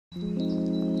Alright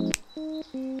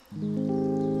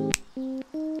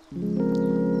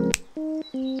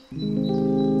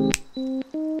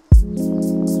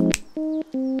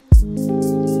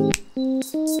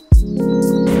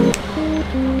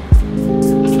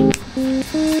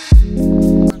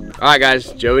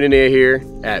guys, Joe and Nania here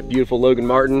at beautiful Logan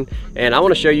Martin, and I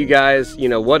want to show you guys,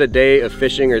 what a day of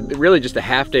fishing, or really just a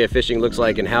half day of fishing looks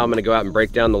like, and how I'm going to go out and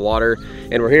break down the water.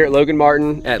 And we're here at Logan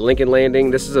Martin at Lincoln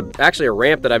Landing. This is actually a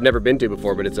ramp that I've never been to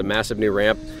before, but it's a massive new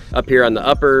ramp up here on the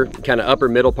upper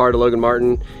middle part of Logan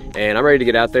Martin, and I'm ready to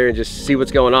get out there and just see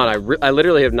what's going on. I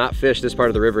literally have not fished this part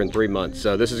of the river in 3 months,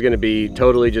 so this is going to be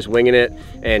totally just winging it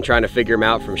and trying to figure them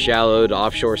out from shallow to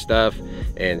offshore stuff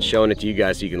and showing it to you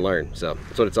guys so you can learn. So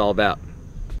that's what it's all about.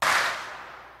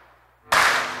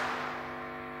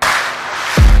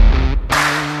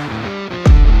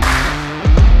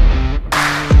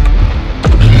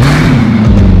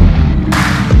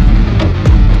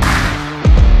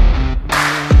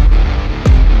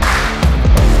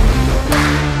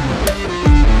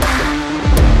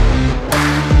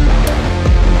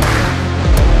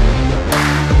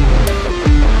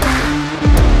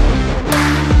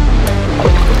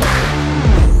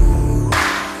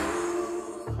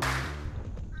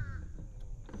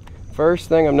 First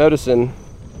thing I'm noticing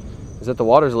is that the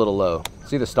water's a little low.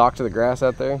 See the stalks of the grass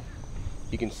out there?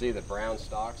 You can see the brown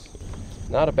stalks.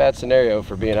 Not a bad scenario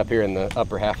for being up here in the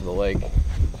upper half of the lake.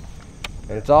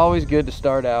 And it's always good to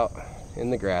start out in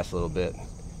the grass a little bit.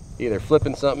 Either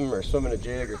flipping something or swimming a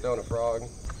jig or throwing a frog.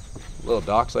 Little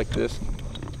docks like this.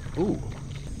 Ooh.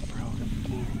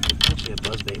 Actually a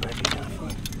buzzbait might be kind of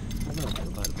fun. I don't know if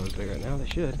they'll bite a buzzbait right now. They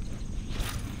should.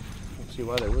 I don't see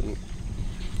why they wouldn't.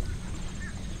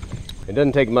 It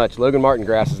doesn't take much. Logan Martin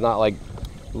grass is not like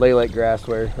Lake grass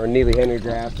or Neely Henry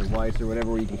grass or Weiss or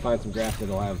whatever, where you can find some grass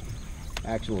that'll have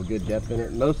actual good depth in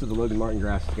it. Most of the Logan Martin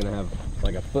grass is going to have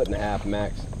like 1.5 foot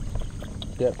max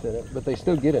depth in it, but they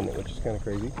still get in it, which is kind of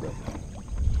crazy. But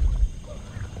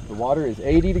the water is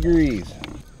 80 degrees.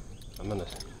 I'm going to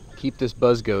keep this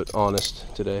buzz goat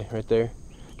honest today, right there.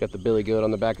 Got the billy goat on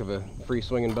the back of a free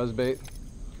swinging buzz bait,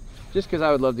 just because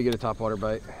I would love to get a topwater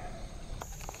bite.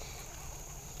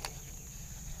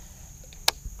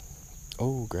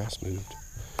 Oh, grass moved.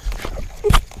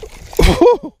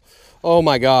 Oh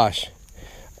my gosh.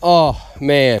 Oh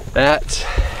man, that's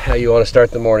how you want to start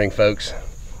the morning, folks.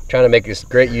 I'm trying to make this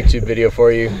great YouTube video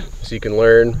for you so you can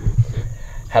learn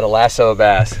how to lasso a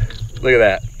bass. Look at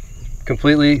that.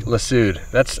 Completely lassoed.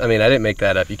 I didn't make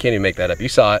that up. You can't even make that up. You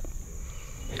saw it.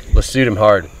 Lassoed him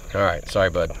hard. All right, sorry,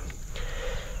 bud.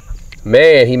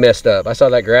 Man, he messed up. I saw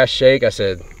that grass shake. I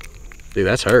said, dude,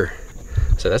 that's her.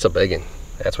 I said, that's a big one.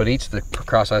 That's what eats the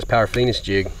cross-eyes power Phoenix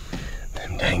jig.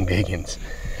 Them dang biggins.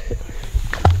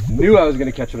 Knew I was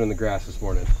gonna catch one in the grass this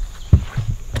morning.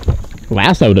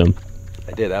 Lassoed him.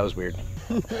 I did, that was weird.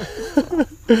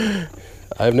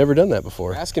 I've never done that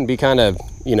before. Grass can be kind of,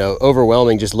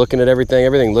 overwhelming just looking at everything.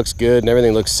 Everything looks good and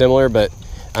everything looks similar, but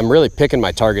I'm really picking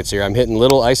my targets here. I'm hitting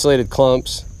little isolated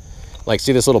clumps. Like,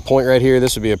 see this little point right here?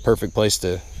 This would be a perfect place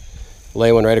to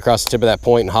lay one right across the tip of that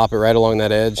point and hop it right along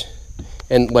that edge.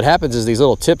 And what happens is these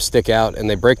little tips stick out and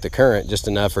they break the current just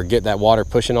enough, or get that water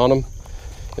pushing on them.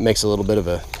 It makes a little bit of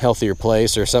a healthier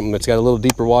place, or something that's got a little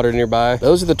deeper water nearby.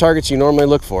 Those are the targets you normally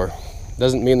look for.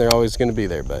 Doesn't mean they're always gonna be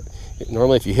there, but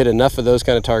normally if you hit enough of those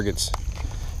kind of targets,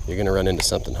 you're gonna run into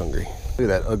something hungry. Look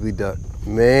at that ugly duck.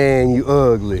 Man, you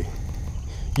ugly.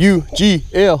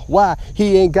 U-G-L-Y,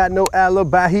 he ain't got no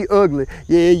alibi, he ugly.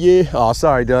 Yeah, yeah. Oh,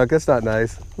 sorry, duck, that's not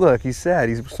nice. Look, he's sad,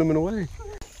 he's swimming away.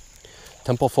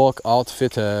 Temple Folk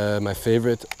outfit, my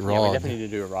favorite rod. Yeah, we definitely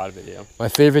need to do a rod video. My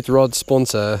favorite rod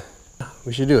sponsor.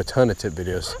 We should do a ton of tip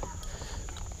videos.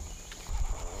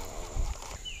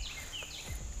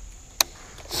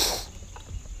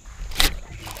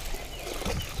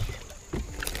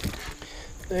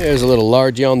 There's a little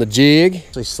largie on the jig.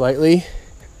 Actually slightly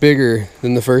bigger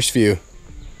than the first few. A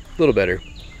little better,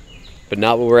 but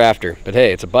not what we're after. But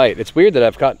hey, it's a bite. It's weird that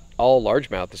I've caught all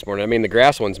largemouth this morning. I mean, the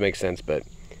grass ones make sense, but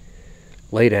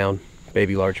lay down,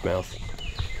 baby largemouth.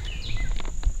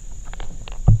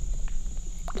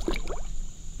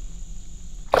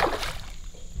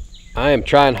 I am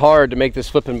trying hard to make this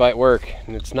flip and bite work,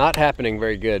 and it's not happening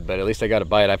very good, but at least I got a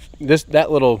bite.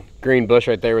 That little green bush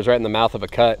right there was right in the mouth of a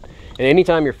cut. And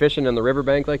anytime you're fishing on the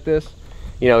riverbank like this,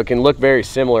 it can look very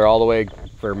similar all the way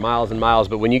for miles and miles,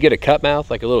 but when you get a cut mouth,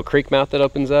 like a little creek mouth that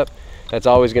opens up, that's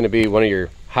always going to be one of your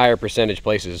higher percentage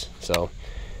places. So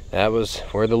that was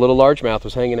where the little largemouth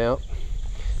was hanging out.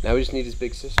 Now we just need his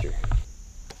big sister.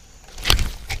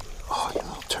 Oh, you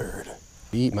little turd.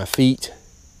 He eat my feet.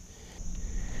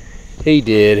 He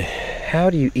did. How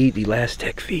do you eat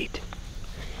Elastec feet?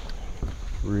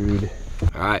 Rude.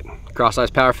 All right,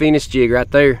 cross-size power Phoenix jig right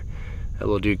there. That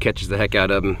little dude catches the heck out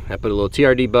of him. I put a little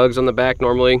TRD bugs on the back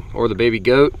normally, or the baby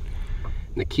goat.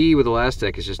 And the key with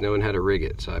Elastec is just knowing how to rig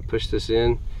it. So I push this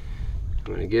in,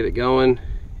 I'm gonna get it going.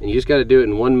 And you just gotta do it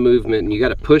in one movement, and you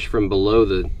gotta push from below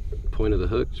the point of the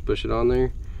hook. Just push it on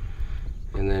there.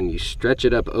 And then you stretch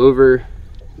it up over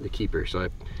the keeper. So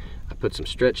I put some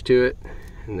stretch to it,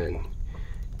 and then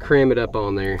cram it up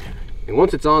on there. And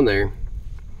once it's on there,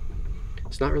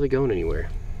 it's not really going anywhere.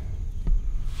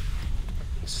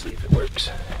 Let's see if it works.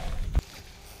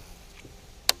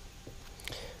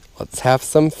 Let's have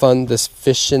some fun this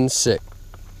fishing sick.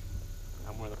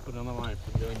 I'm gonna put it on the line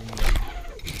for doing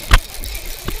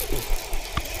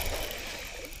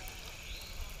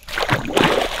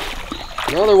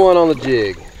Another one on the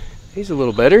jig. He's a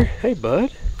little better. Hey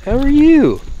bud, how are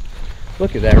you?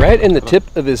 Look at that, right in the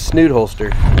tip of his snoot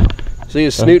holster. See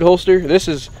his snoot holster? This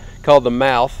is called the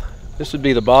mouth. This would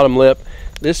be the bottom lip.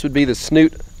 This would be the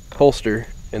snoot holster.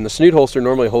 And the snoot holster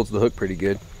normally holds the hook pretty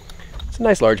good. It's a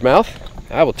nice largemouth.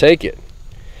 I will take it.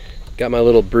 Got my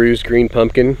little bruised green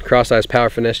pumpkin cross-size power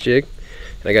finesse jig.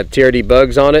 And I got TRD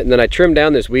bugs on it. And then I trimmed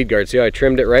down this weed guard. See how I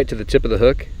trimmed it right to the tip of the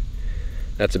hook?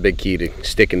 That's a big key to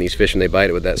sticking these fish when they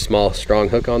bite it, with that small, strong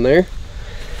hook on there.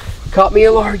 Caught me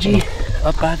a largie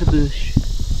up by the bush.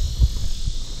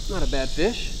 Not a bad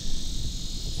fish.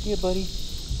 See ya, buddy.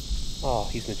 Oh,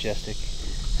 he's majestic.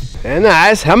 And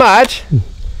nice. How much?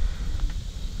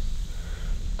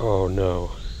 Oh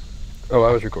no. Oh,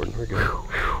 I was recording. We're good.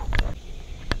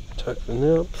 Tuck the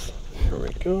nips. Here we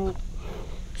go.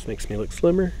 This makes me look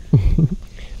slimmer.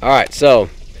 All right, so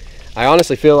I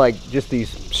honestly feel like just these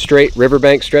straight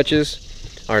riverbank stretches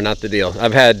are not the deal.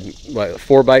 I've had, what,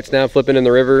 4 bites now flipping in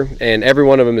the river, and every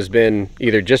one of them has been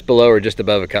either just below or just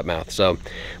above a cut mouth. So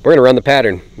we're gonna run the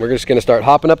pattern. We're just gonna start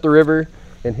hopping up the river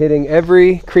and hitting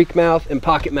every creek mouth and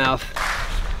pocket mouth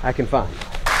I can find.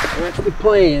 And that's the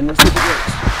plan. Let's see if it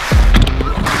works.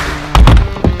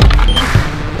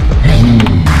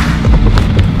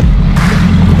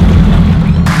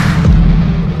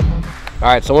 All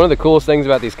right, so one of the coolest things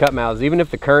about these cut mouths, even if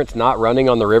the current's not running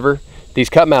on the river, these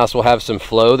cut mouths will have some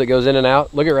flow that goes in and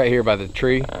out. Look at right here by the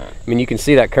tree. I mean, you can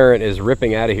see that current is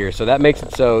ripping out of here. So that makes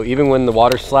it so even when the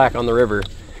water's slack on the river,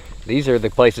 these are the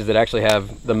places that actually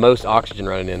have the most oxygen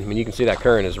running in. I mean, you can see that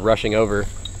current is rushing over.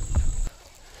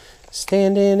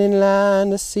 Standing in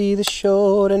line to see the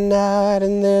show tonight,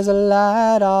 and there's a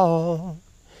light on,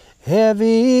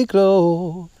 heavy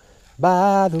glow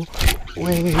by the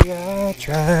way I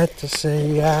tried to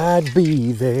say I'd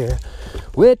be there,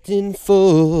 waiting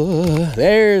for.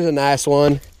 There's a nice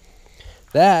one.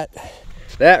 That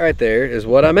right there is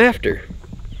what I'm after.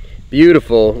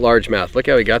 Beautiful largemouth. Look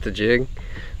how he got the jig.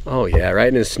 Oh yeah, right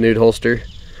in his snoot holster.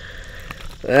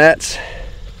 That's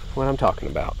what I'm talking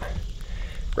about.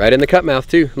 Right in the cut mouth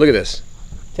too. Look at this.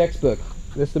 Textbook.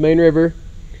 This is the main river.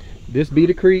 This be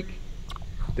the creek.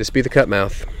 This be the cut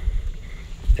mouth.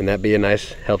 And that be a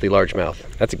nice, healthy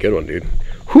largemouth. That's a good one, dude.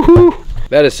 Woohoo!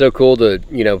 That is so cool to,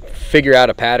 you know, figure out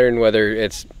a pattern, whether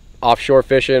it's offshore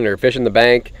fishing or fishing the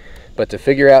bank, but to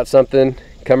figure out something,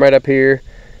 come right up here,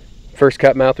 first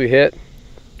cut mouth we hit,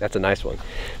 that's a nice one.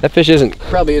 That fish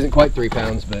probably isn't quite 3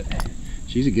 pounds, but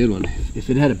she's a good one. If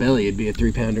it had a belly, it'd be a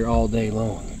 3-pounder all day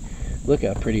long. Look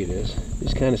how pretty it is.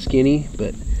 It's kind of skinny,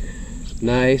 but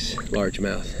nice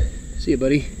largemouth. See you,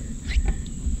 buddy.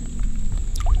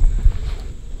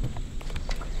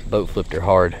 Boat flipped her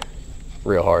hard,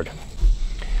 real hard.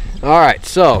 All right,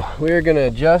 so we're gonna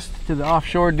adjust to the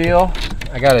offshore deal.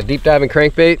 I got a deep diving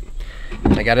crankbait.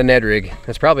 I got a Ned rig.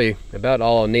 That's probably about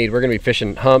all I'll need. We're gonna be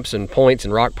fishing humps and points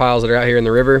and rock piles that are out here in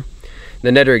the river.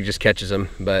 The Ned rig just catches them,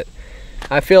 but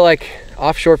I feel like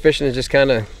offshore fishing is just kind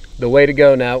of the way to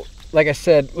go now. Like I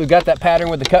said, we've got that pattern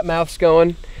with the cut mouths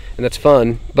going, and that's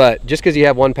fun, but just because you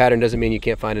have one pattern doesn't mean you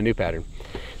can't find a new pattern.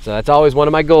 So that's always one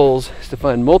of my goals, is to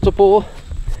find multiple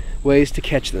ways to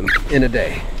catch them in a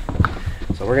day.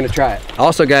 So we're gonna try it.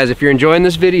 Also guys, if you're enjoying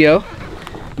this video,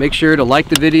 make sure to like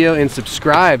the video and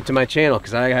subscribe to my channel,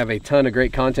 because I have a ton of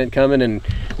great content coming, and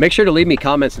make sure to leave me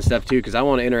comments and stuff too, because I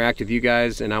want to interact with you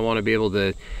guys, and I want to be able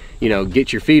to, you know,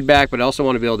 get your feedback, but I also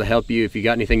want to be able to help you. If you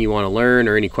got anything you want to learn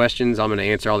or any questions, I'm going to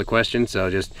answer all the questions. So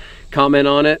just comment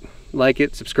on it, like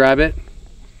it, subscribe it.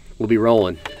 We'll be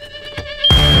rolling.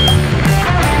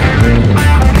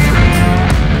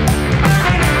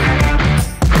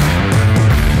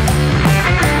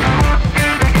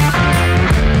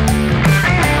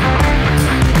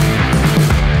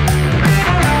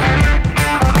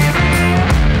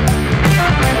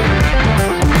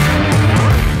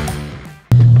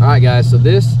 All right guys, so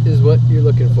this is what you're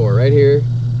looking for right here.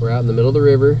 We're out in the middle of the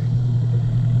river.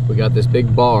 We got this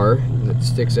big bar that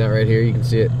sticks out right here. You can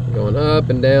see it going up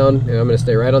and down, and I'm gonna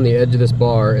stay right on the edge of this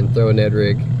bar and throw a Ned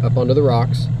rig up onto the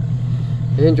rocks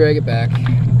and then drag it back.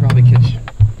 Probably catch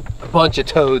a bunch of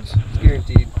toads,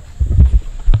 guaranteed.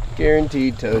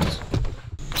 Guaranteed toads.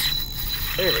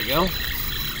 There we go.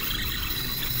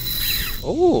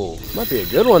 Oh, might be a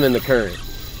good one in the current.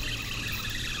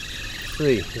 Let's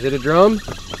see, is it a drum?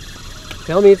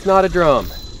 Tell me it's not a drum.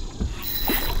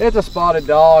 It's a spotted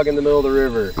dog in the middle of the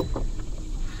river.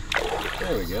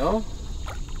 There we go.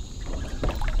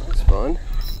 That's fun.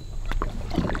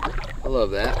 I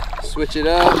love that. Switch it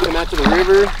up, come out to the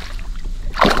river.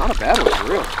 Not a bad one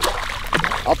for real.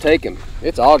 I'll take him.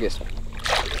 It's August.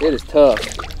 It is tough.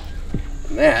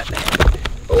 And that,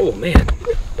 oh man,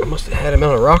 I must have had him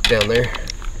on a rock down there.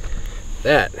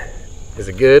 That is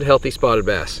a good, healthy spotted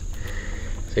bass.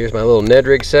 So here's my little Ned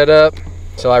rig setup.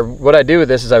 So what I do with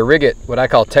this is I rig it what I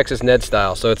call Texas Ned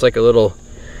style. So it's like a little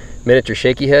miniature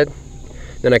shaky head.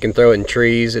 Then I can throw it in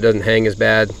trees. It doesn't hang as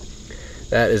bad.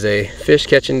 That is a fish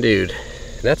catching dude.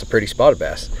 And that's a pretty spotted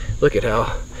bass. Look at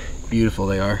how beautiful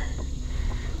they are.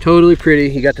 Totally pretty.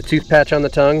 You got the tooth patch on the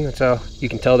tongue. That's how you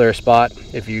can tell they're a spot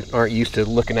if you aren't used to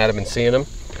looking at them and seeing them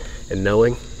and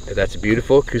knowing that that's a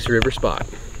beautiful Coosa River spot.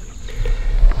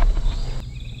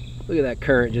 Look at that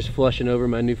current just flushing over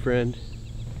my new friend.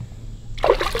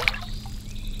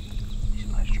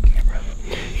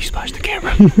 You splashed the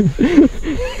camera.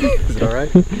 Is it all right?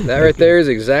 That right there is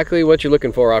exactly what you're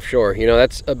looking for offshore. You know,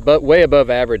 that's way above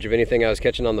average of anything I was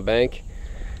catching on the bank.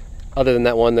 Other than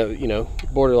that one that, you know,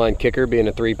 borderline kicker being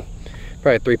probably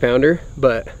a 3-pounder,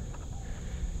 but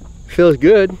feels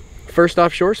good. First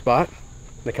offshore spot,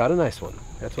 they caught a nice one.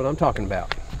 That's what I'm talking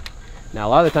about. Now, a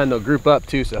lot of the time they'll group up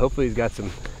too, so hopefully he's got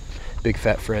some big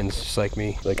fat friends just like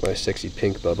me, like my sexy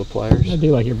pink Bubba pliers. I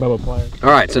do like your Bubba pliers.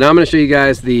 All right, so now I'm gonna show you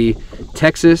guys the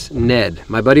Texas Ned.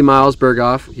 My buddy Miles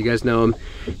Berghoff, you guys know him.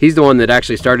 He's the one that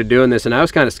actually started doing this, and I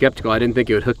was kind of skeptical. I didn't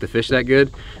think it would hook the fish that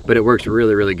good, but it works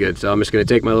really, really good. So I'm just gonna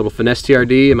take my little finesse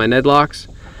TRD and my Ned locks.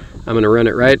 I'm gonna run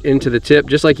it right into the tip,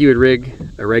 just like you would rig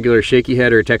a regular shaky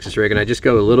head or a Texas rig, and I just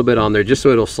go a little bit on there just so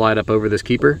it'll slide up over this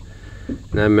keeper.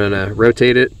 And I'm gonna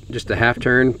rotate it just a half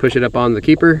turn, push it up on the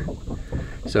keeper,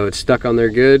 so it's stuck on there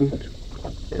good,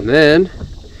 and then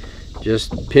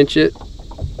just pinch it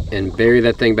and bury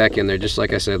that thing back in there, just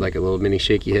like I said, like a little mini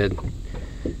shaky head.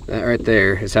 That right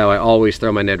there is how I always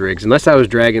throw my Ned rigs, unless I was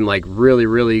dragging like really,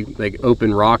 really like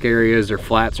open rock areas or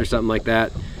flats or something like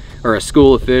that, or a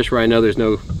school of fish where I know there's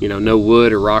no, you know, no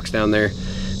wood or rocks down there.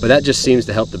 But that just seems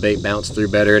to help the bait bounce through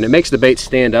better, and it makes the bait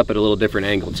stand up at a little different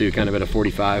angle too, kind of at a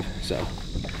 45. So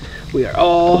we are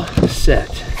all set.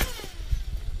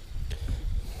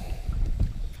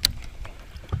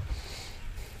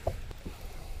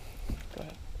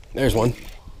 There's one.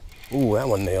 Ooh, that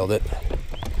one nailed it.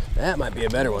 That might be a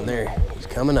better one there. He's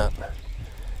coming up.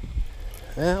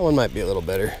 That one might be a little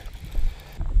better.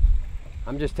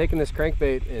 I'm just taking this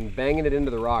crankbait and banging it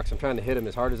into the rocks. I'm trying to hit him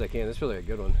as hard as I can. This is really a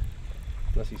good one.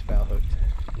 Unless he's foul hooked.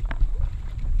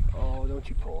 Oh, don't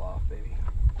you pull off, baby.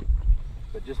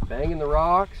 But just banging the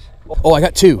rocks. Oh, I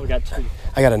got two. We got two.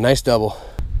 I got a nice double.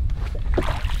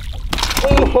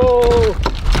 Oh, oh,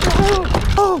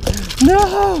 oh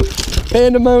no!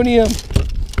 Pandemonium.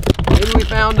 Maybe we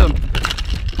found them.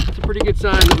 That's a pretty good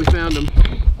sign that we found them.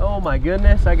 Oh my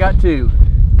goodness, I got two.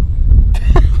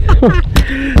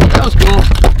 That was cool.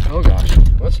 Oh gosh,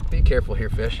 let's be careful here,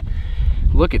 fish.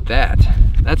 Look at that.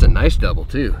 That's a nice double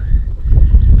too.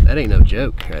 That ain't no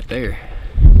joke right there.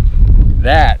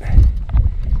 That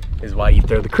is why you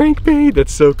throw the crankbait.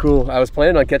 That's so cool. I was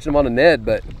planning on catching them on a Ned,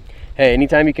 but hey,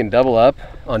 anytime you can double up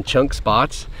on chunk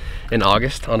spots in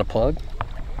August on a plug,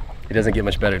 it doesn't get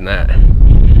much better than that.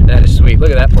 That is sweet.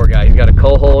 Look at that poor guy. He's got a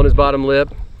coal hole in his bottom lip.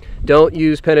 Don't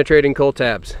use penetrating coal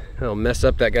tabs. It'll mess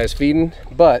up that guy's feeding,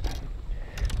 but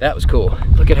that was cool.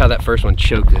 Look at how that first one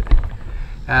choked it.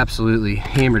 Absolutely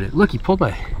hammered it. Look, he pulled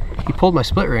my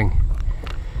split ring.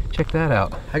 Check that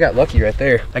out. I got lucky right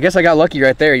there. I guess I got lucky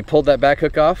right there. He pulled that back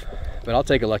hook off, but I'll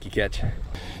take a lucky catch.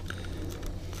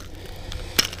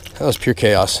 That was pure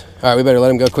chaos. All right, we better let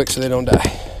them go quick so they don't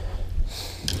die.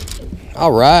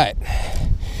 All right,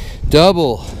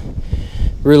 double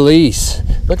release.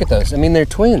 Look at those. I mean, they're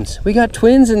twins. We got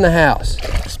twins in the house.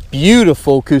 It's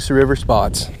beautiful Coosa River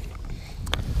spots.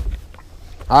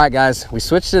 All right, guys, we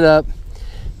switched it up.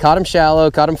 Caught him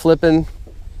shallow, caught him flipping.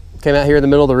 Came out here in the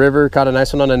middle of the river, caught a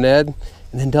nice one on a Ned,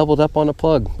 and then doubled up on a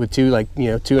plug with two, like, you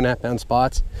know, 2.5 pound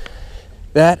spots.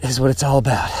 That is what it's all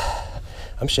about.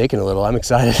 I'm shaking a little. I'm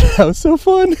excited. That was so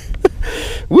fun.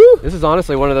 Woo! This is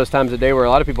honestly one of those times of day where a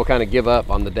lot of people kind of give up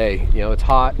on the day. You know, it's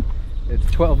hot. It's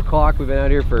 12 o'clock. We've been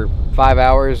out here for 5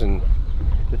 hours and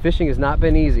the fishing has not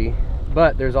been easy,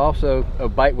 but there's also a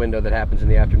bite window that happens in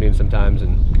the afternoon sometimes,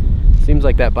 and it seems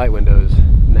like that bite window is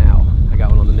now. I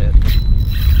got one on the net.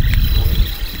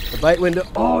 The bite window.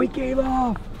 Oh, he came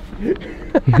off.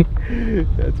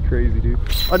 That's crazy, dude.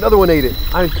 Another one ate it.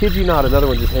 I kid you not, another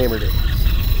one just hammered it.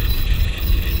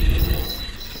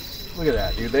 Look at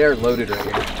that, dude. They are loaded right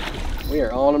here. We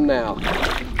are on them now.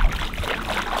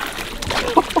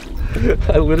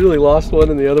 I literally lost one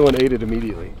and the other one ate it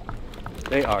immediately.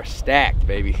 They are stacked,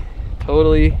 baby.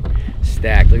 Totally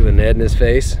stacked. Look at the Ned in his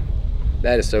face.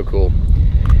 That is so cool.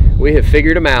 We have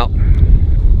figured them out.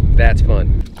 That's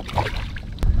fun.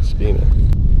 Spina.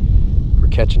 We're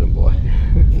catching them, boy.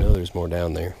 You know there's more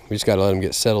down there. We just gotta let them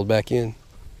get settled back in.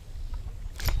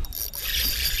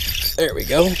 There we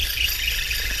go.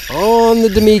 On the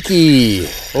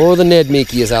Demiki, or the Ned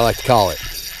Mickey as I like to call it.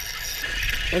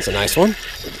 That's a nice one.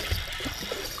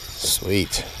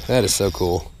 Sweet. That is so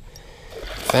cool.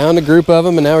 Found a group of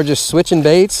them and now we're just switching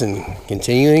baits and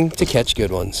continuing to catch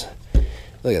good ones.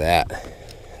 Look at that.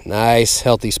 Nice,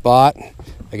 healthy spot.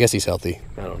 I guess he's healthy.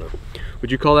 I don't know. Would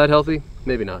you call that healthy?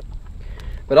 Maybe not.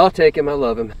 But I'll take him. I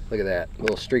love him. Look at that.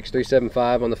 Little Streaks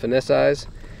 375 on the finesse eyes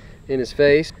in his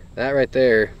face. That right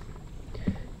there.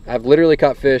 I've literally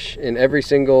caught fish in every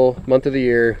single month of the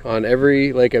year on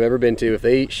every lake I've ever been to. If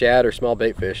they eat shad or small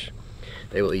bait fish,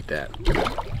 they will eat that.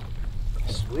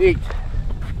 Sweet.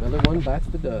 Another one bites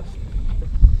the dust.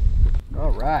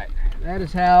 All right, that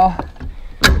is how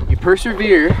you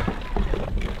persevere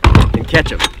and catch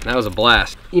them. That was a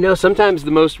blast. You know, sometimes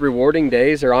the most rewarding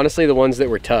days are honestly the ones that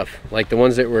were tough, like the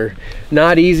ones that were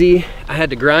not easy. I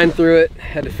had to grind through it,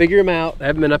 had to figure them out. I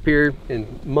haven't been up here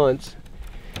in months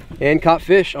and caught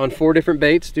fish on 4 different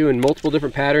baits, doing multiple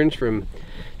different patterns from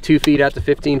 2 feet out to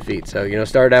 15 feet. So, you know,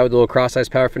 started out with a little cross-size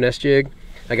power finesse jig.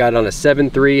 I got it on a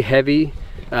 7.3 heavy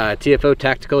TFO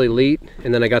Tactical Elite,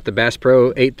 and then I got the Bass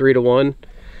Pro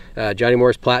 8.3-1 Johnny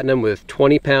Morris Platinum with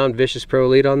 20-pound Vicious Pro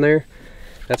Elite on there.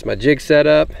 That's my jig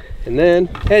setup. And then,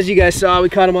 as you guys saw, we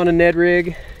caught him on a Ned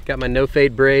rig. Got my no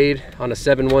fade braid on a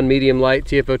 7.1 medium light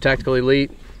TFO Tactical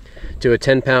Elite to a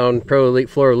 10-pound Pro Elite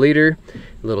fluoro leader,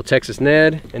 a little Texas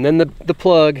Ned. And then the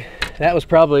plug, that was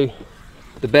probably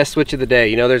the best switch of the day.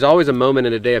 You know, there's always a moment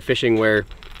in a day of fishing where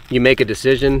you make a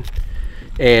decision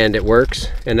and it works,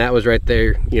 and that was right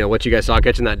there. You know what you guys saw,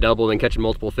 catching that double and catching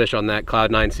multiple fish on that Cloud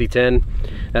 9 C10.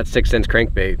 That 6 cents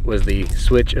crankbait was the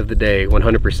switch of the day,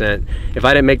 100%. If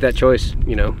I didn't make that choice,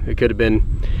 you know, it could have been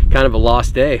kind of a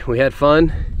lost day. We had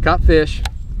fun, caught fish,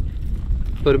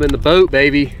 put them in the boat,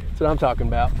 baby. That's what I'm talking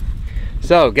about.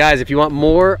 So guys, if you want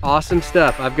more awesome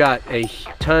stuff, I've got a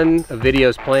ton of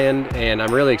videos planned and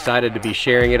I'm really excited to be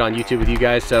sharing it on YouTube with you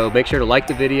guys. So make sure to like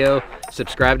the video,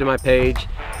 subscribe to my page,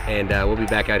 and we'll be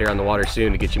back out here on the water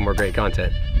soon to get you more great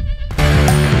content.